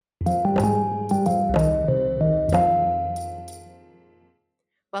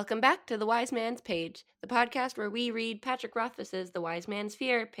Welcome back to The Wise Man's Page, the podcast where we read Patrick Rothfuss's The Wise Man's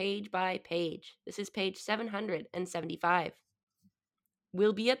Fear page by page. This is page 775.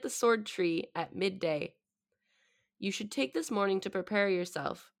 We'll be at the sword tree at midday. You should take this morning to prepare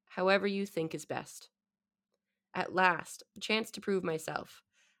yourself, however you think is best. At last, a chance to prove myself,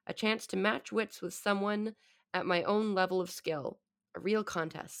 a chance to match wits with someone at my own level of skill, a real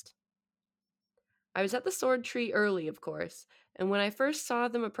contest. I was at the sword tree early, of course, and when I first saw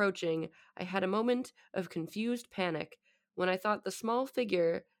them approaching, I had a moment of confused panic when I thought the small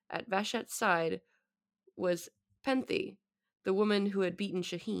figure at Vashet's side was Penthi, the woman who had beaten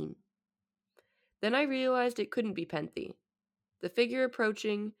Shaheen. Then I realized it couldn't be Penthi. The figure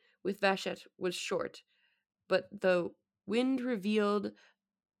approaching with Vashet was short, but the wind revealed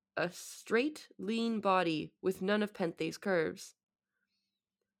a straight, lean body with none of Penthi's curves.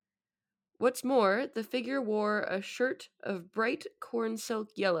 What's more, the figure wore a shirt of bright corn silk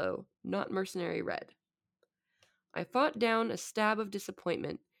yellow, not mercenary red. I fought down a stab of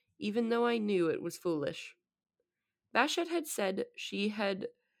disappointment, even though I knew it was foolish. Vashet had said she had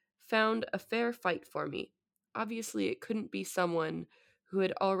found a fair fight for me. Obviously, it couldn't be someone who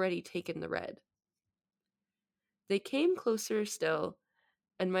had already taken the red. They came closer still,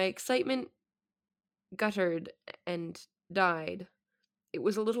 and my excitement guttered and died. It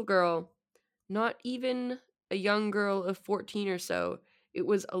was a little girl. Not even a young girl of 14 or so. It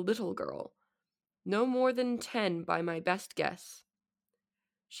was a little girl. No more than 10 by my best guess.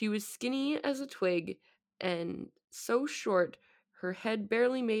 She was skinny as a twig and so short her head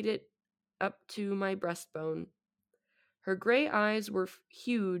barely made it up to my breastbone. Her gray eyes were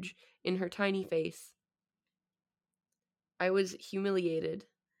huge in her tiny face. I was humiliated.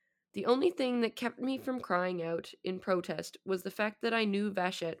 The only thing that kept me from crying out in protest was the fact that I knew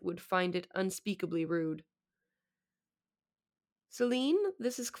Vashet would find it unspeakably rude. Celine,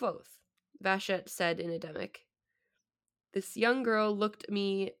 this is Kvothe, Vashet said in Ademic. This young girl looked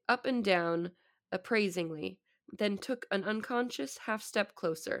me up and down appraisingly, then took an unconscious half-step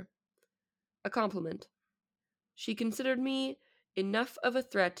closer. A compliment. She considered me enough of a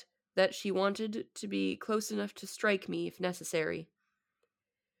threat that she wanted to be close enough to strike me if necessary.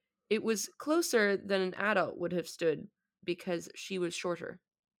 It was closer than an adult would have stood, because she was shorter.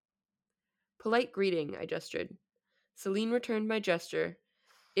 Polite greeting, I gestured. Celine returned my gesture.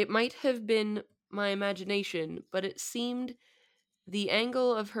 It might have been my imagination, but it seemed the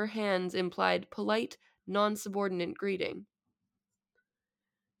angle of her hands implied polite, non-subordinate greeting.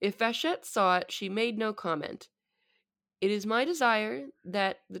 If Vashet saw it, she made no comment. It is my desire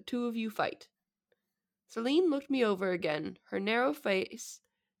that the two of you fight. Celine looked me over again, her narrow face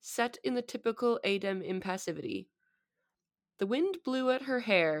set in the typical Adem impassivity. The wind blew at her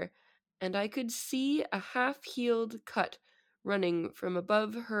hair, and I could see a half-healed cut running from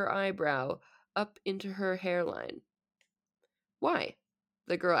above her eyebrow up into her hairline. Why?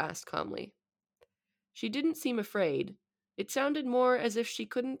 The girl asked calmly. She didn't seem afraid. It sounded more as if she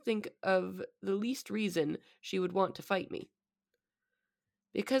couldn't think of the least reason she would want to fight me.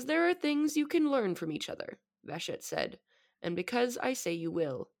 Because there are things you can learn from each other, Vashet said, and because I say you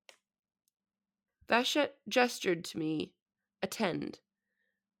will. Vashet gestured to me. Attend.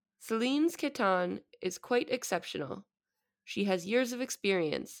 Celine's Ketan is quite exceptional. She has years of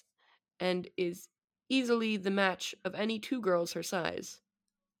experience, and is easily the match of any two girls her size.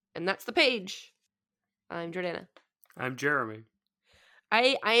 And that's the page. I'm Jordana. I'm Jeremy.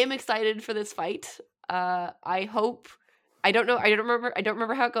 I am excited for this fight. I hope. I don't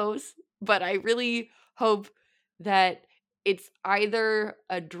remember how it goes, but I really hope that it's either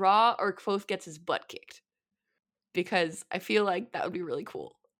a draw or Kvothe gets his butt kicked, because I feel like that would be really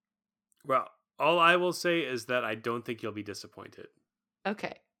cool. Well, all I will say is that I don't think you'll be disappointed.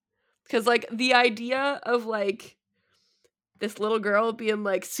 Okay, because like the idea of like this little girl being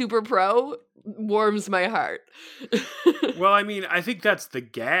like super pro warms my heart. Well, I mean, I think that's the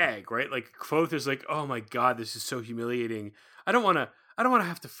gag, right? Like Kvothe is like, "Oh my god, this is so humiliating. I don't want to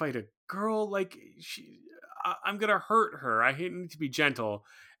have to fight a girl like I'm going to hurt her. I need to be gentle."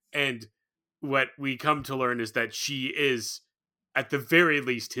 And what we come to learn is that she is at the very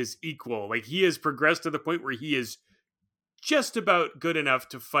least his equal. Like he has progressed to the point where he is just about good enough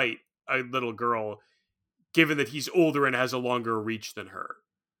to fight a little girl, given that he's older and has a longer reach than her.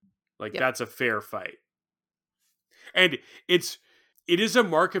 Like, Yep. that's a fair fight. And it is a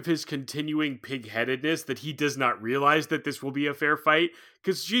mark of his continuing pig-headedness that he does not realize that this will be a fair fight.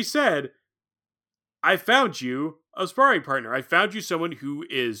 Because she said, I found you a sparring partner. I found you someone who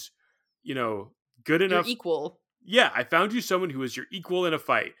is, good enough. You're equal. Yeah, I found you someone who is your equal in a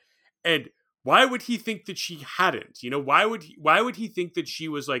fight. And why would he think that she hadn't? You know, why would he think that she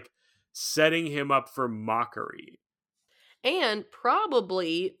was like setting him up for mockery? And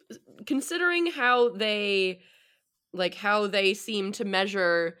probably considering how they seem to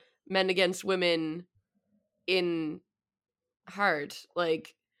measure men against women in heart,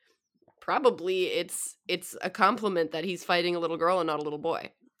 like probably it's a compliment that he's fighting a little girl and not a little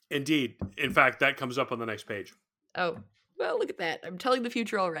boy. Indeed. In fact, that comes up on the next page. Oh, well, look at that. I'm telling the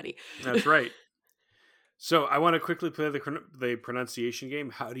future already. That's right. So I want to quickly play the pronunciation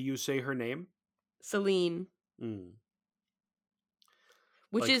game. How do you say her name? Celine.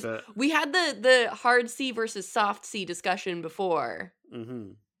 Which Like is, we had the hard C versus soft C discussion before.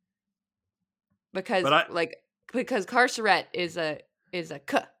 Mm-hmm. Because because carceret is a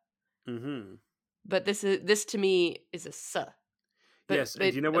k. Mm-hmm. But this to me is a s. But, yes,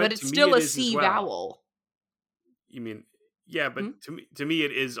 and you know what? But it's still a C well. vowel. You mean, yeah, but to me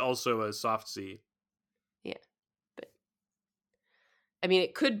it is also a soft C. Yeah, but I mean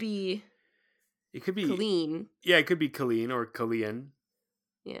it could be Colleen. Yeah, it could be Colleen or Colleen.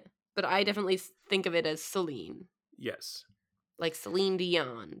 Yeah, but I definitely think of it as Celine. Yes, like Celine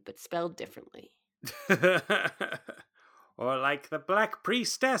Dion, but spelled differently. Or like the Black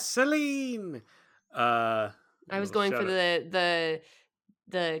Priestess Celine. I was going for the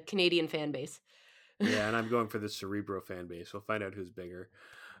Canadian fan base. Yeah, and I'm going for the Cerebro fan base. We'll find out who's bigger.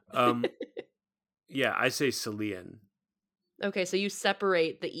 Yeah, I say Celine. Okay, so you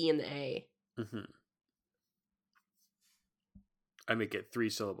separate the E and the A. Mm-hmm. I make it 3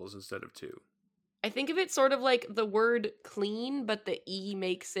 syllables instead of 2. I think of it sort of like the word clean, but the E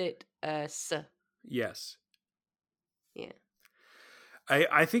makes it S. Yes. Yeah.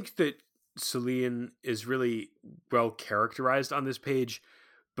 I think that Celine is really well characterized on this page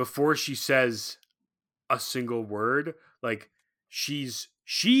before she says a single word. She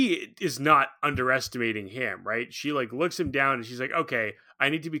is not underestimating him, right? She like looks him down and she's like, okay, I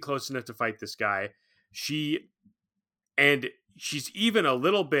need to be close enough to fight this guy. She's even a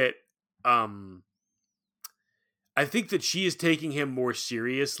little bit I think that she is taking him more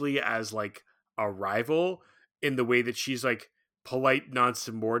seriously as like a rival in the way that she's like polite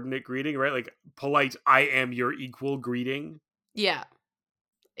non-subordinate greeting, right? Like polite I am your equal greeting. Yeah,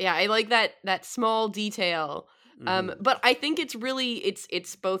 I like that small detail. But I think it's really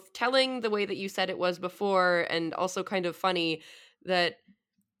it's both telling the way that you said it was before, and also kind of funny that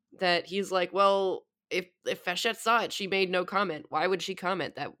he's like, well, if Vachette saw it, she made no comment. Why would she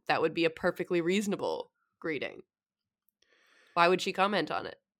comment? That would be a perfectly reasonable greeting. Why would she comment on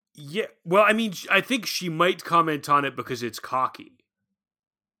it? Yeah, well, I mean, I think she might comment on it because it's cocky,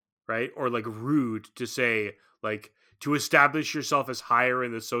 right? Or like rude to say, like, to establish yourself as higher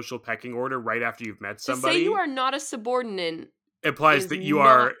in the social pecking order right after you've met somebody. To say you are not a subordinate implies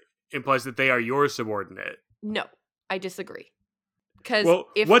that they are your subordinate. No, I disagree. Because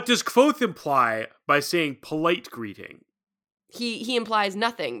what does Kvothe imply by saying polite greeting? He implies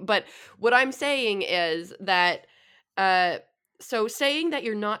nothing. But what I'm saying is that so saying that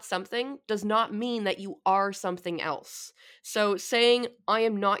you're not something does not mean that you are something else. So saying I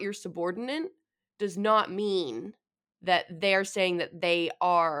am not your subordinate does not mean that they're saying that they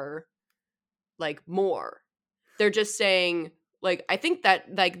are like more. They're just saying, like, I think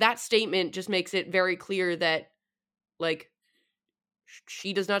that like that statement just makes it very clear that like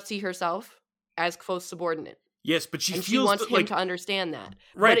she does not see herself as Kvothe's subordinate. Yes, but she wants him to understand that.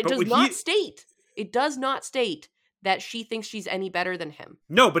 Right, but it does not state that she thinks she's any better than him.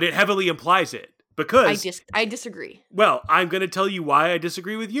 No, but it heavily implies it. Because I disagree. Well, I'm going to tell you why I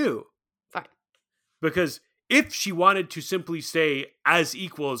disagree with you. Fine. Because if she wanted to simply say as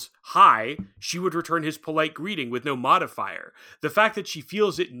equals hi, she would return his polite greeting with no modifier. The fact that she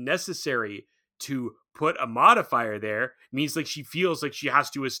feels it necessary to put a modifier there means like she feels like she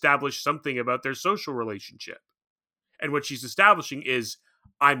has to establish something about their social relationship. And what she's establishing is,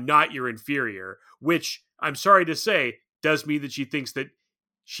 I'm not your inferior, which, I'm sorry to say, does mean that she thinks that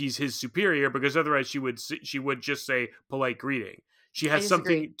she's his superior, because otherwise she would just say polite greeting. She has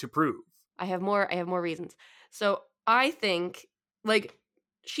something to prove. I have more reasons. So I think, like,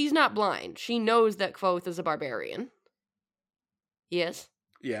 she's not blind. She knows that Kvothe is a barbarian. Yes?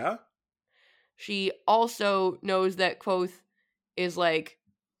 Yeah. She also knows that Kvothe is, like,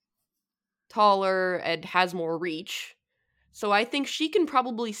 taller and has more reach. So I think she can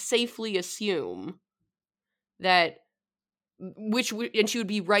probably safely assume that, and she would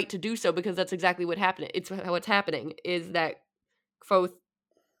be right to do so, because that's exactly what happened. It's what's happening is that Kvothe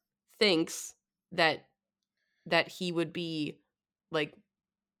thinks that he would be like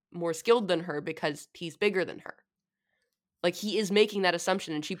more skilled than her because he's bigger than her. Like, he is making that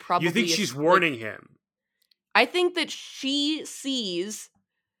assumption, and she probably... You think she's warning him? I think that she sees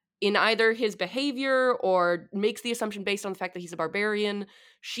in either his behavior or makes the assumption based on the fact that he's a barbarian,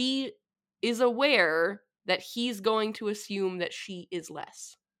 she is aware that he's going to assume that she is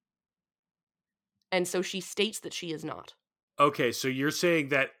less. And so she states that she is not. Okay, so you're saying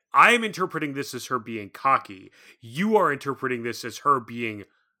that I'm interpreting this as her being cocky. You are interpreting this as her being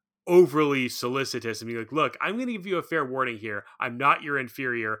overly solicitous and being like, look, I'm going to give you a fair warning here. I'm not your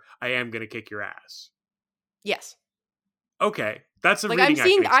inferior. I am going to kick your ass. Yes. Okay, that's a like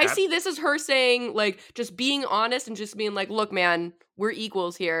reading I see this as her saying, like, just being honest and just being like, look, man, we're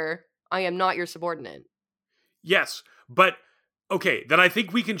equals here. I am not your subordinate. Yes, but okay, then I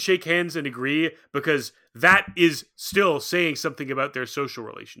think we can shake hands and agree, because that is still saying something about their social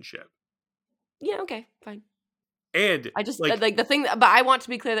relationship. Yeah, okay, fine. And I just like the thing, but I want to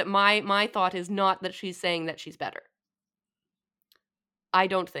be clear that my thought is not that she's saying that she's better. I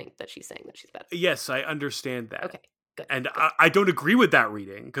don't think that she's saying that she's better. Yes, I understand that. Okay, good. And good. I don't agree with that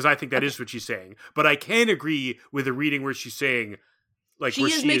reading, because I think that is what she's saying. But I can agree with a reading where she's saying, like, she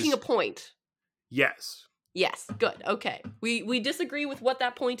is making a point. Yes. Yes, good. Okay. We disagree with what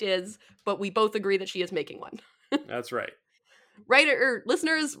that point is, but we both agree that she is making one. That's right.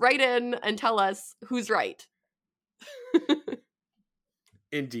 Listeners, write in and tell us who's right.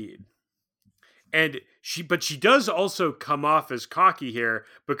 Indeed. And she does also come off as cocky here,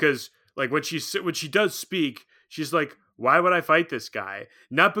 because like when she does speak, she's like, why would I fight this guy?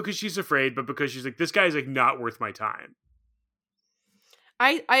 Not because she's afraid, but because she's like, this guy is like not worth my time.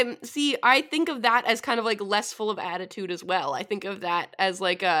 I think of that as kind of like less full of attitude as well. I think of that as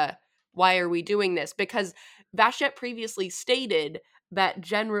like why are we doing this? Because Vashette previously stated that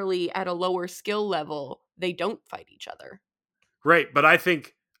generally at a lower skill level, they don't fight each other. Right, but I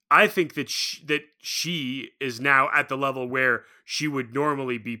think that she is now at the level where she would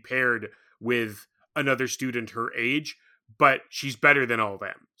normally be paired with another student her age, but she's better than all of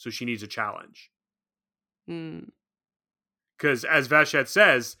them, so she needs a challenge. Because as Vashette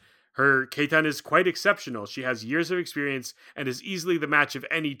says, her Keitan is quite exceptional. She has years of experience and is easily the match of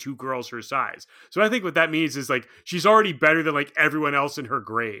any two girls her size. So I think what that means is like she's already better than like everyone else in her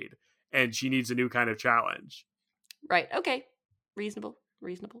grade, and she needs a new kind of challenge. Right. Okay. Reasonable.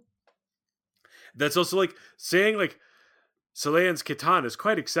 That's also like saying like Celaen's Keitan is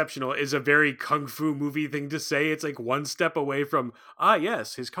quite exceptional is a very kung fu movie thing to say. It's like one step away from,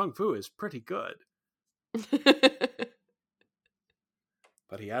 yes, his kung fu is pretty good.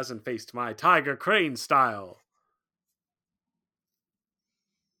 But he hasn't faced my Tiger Crane style.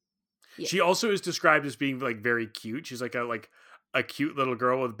 Yeah. She also is described as being like very cute. She's like a cute little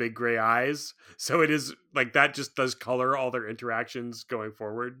girl with big gray eyes. So it is like that just does color all their interactions going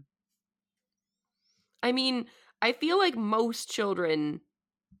forward. I mean, I feel like most children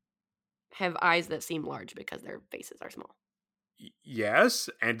have eyes that seem large because their faces are small. Yes,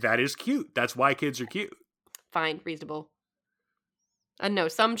 and that is cute. That's why kids are cute. Fine, reasonable. No,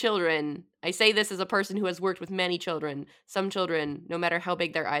 some children, I say this as a person who has worked with many children, some children, no matter how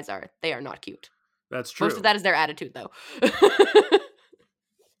big their eyes are, they are not cute. That's true. Most of that is their attitude, though.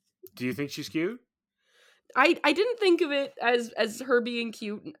 Do you think she's cute? I didn't think of it as her being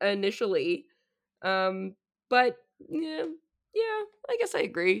cute initially. But yeah, I guess I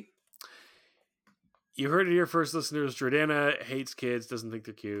agree. You heard it here first, listeners. Jordana hates kids, doesn't think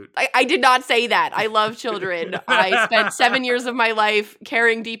they're cute. I did not say that. I love children. I spent 7 years of my life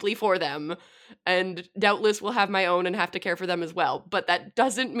caring deeply for them, and doubtless will have my own and have to care for them as well. But that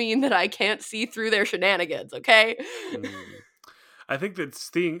doesn't mean that I can't see through their shenanigans, okay? I think that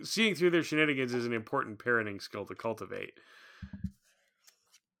seeing through their shenanigans is an important parenting skill to cultivate.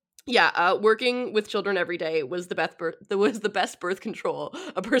 Yeah, working with children every day was the best birth control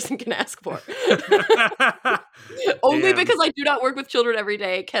a person can ask for. Only because I do not work with children every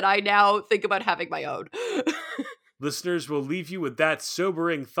day can I now think about having my own. Listeners, will leave you with that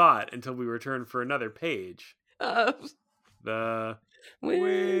sobering thought until we return for another page. The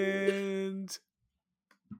wind.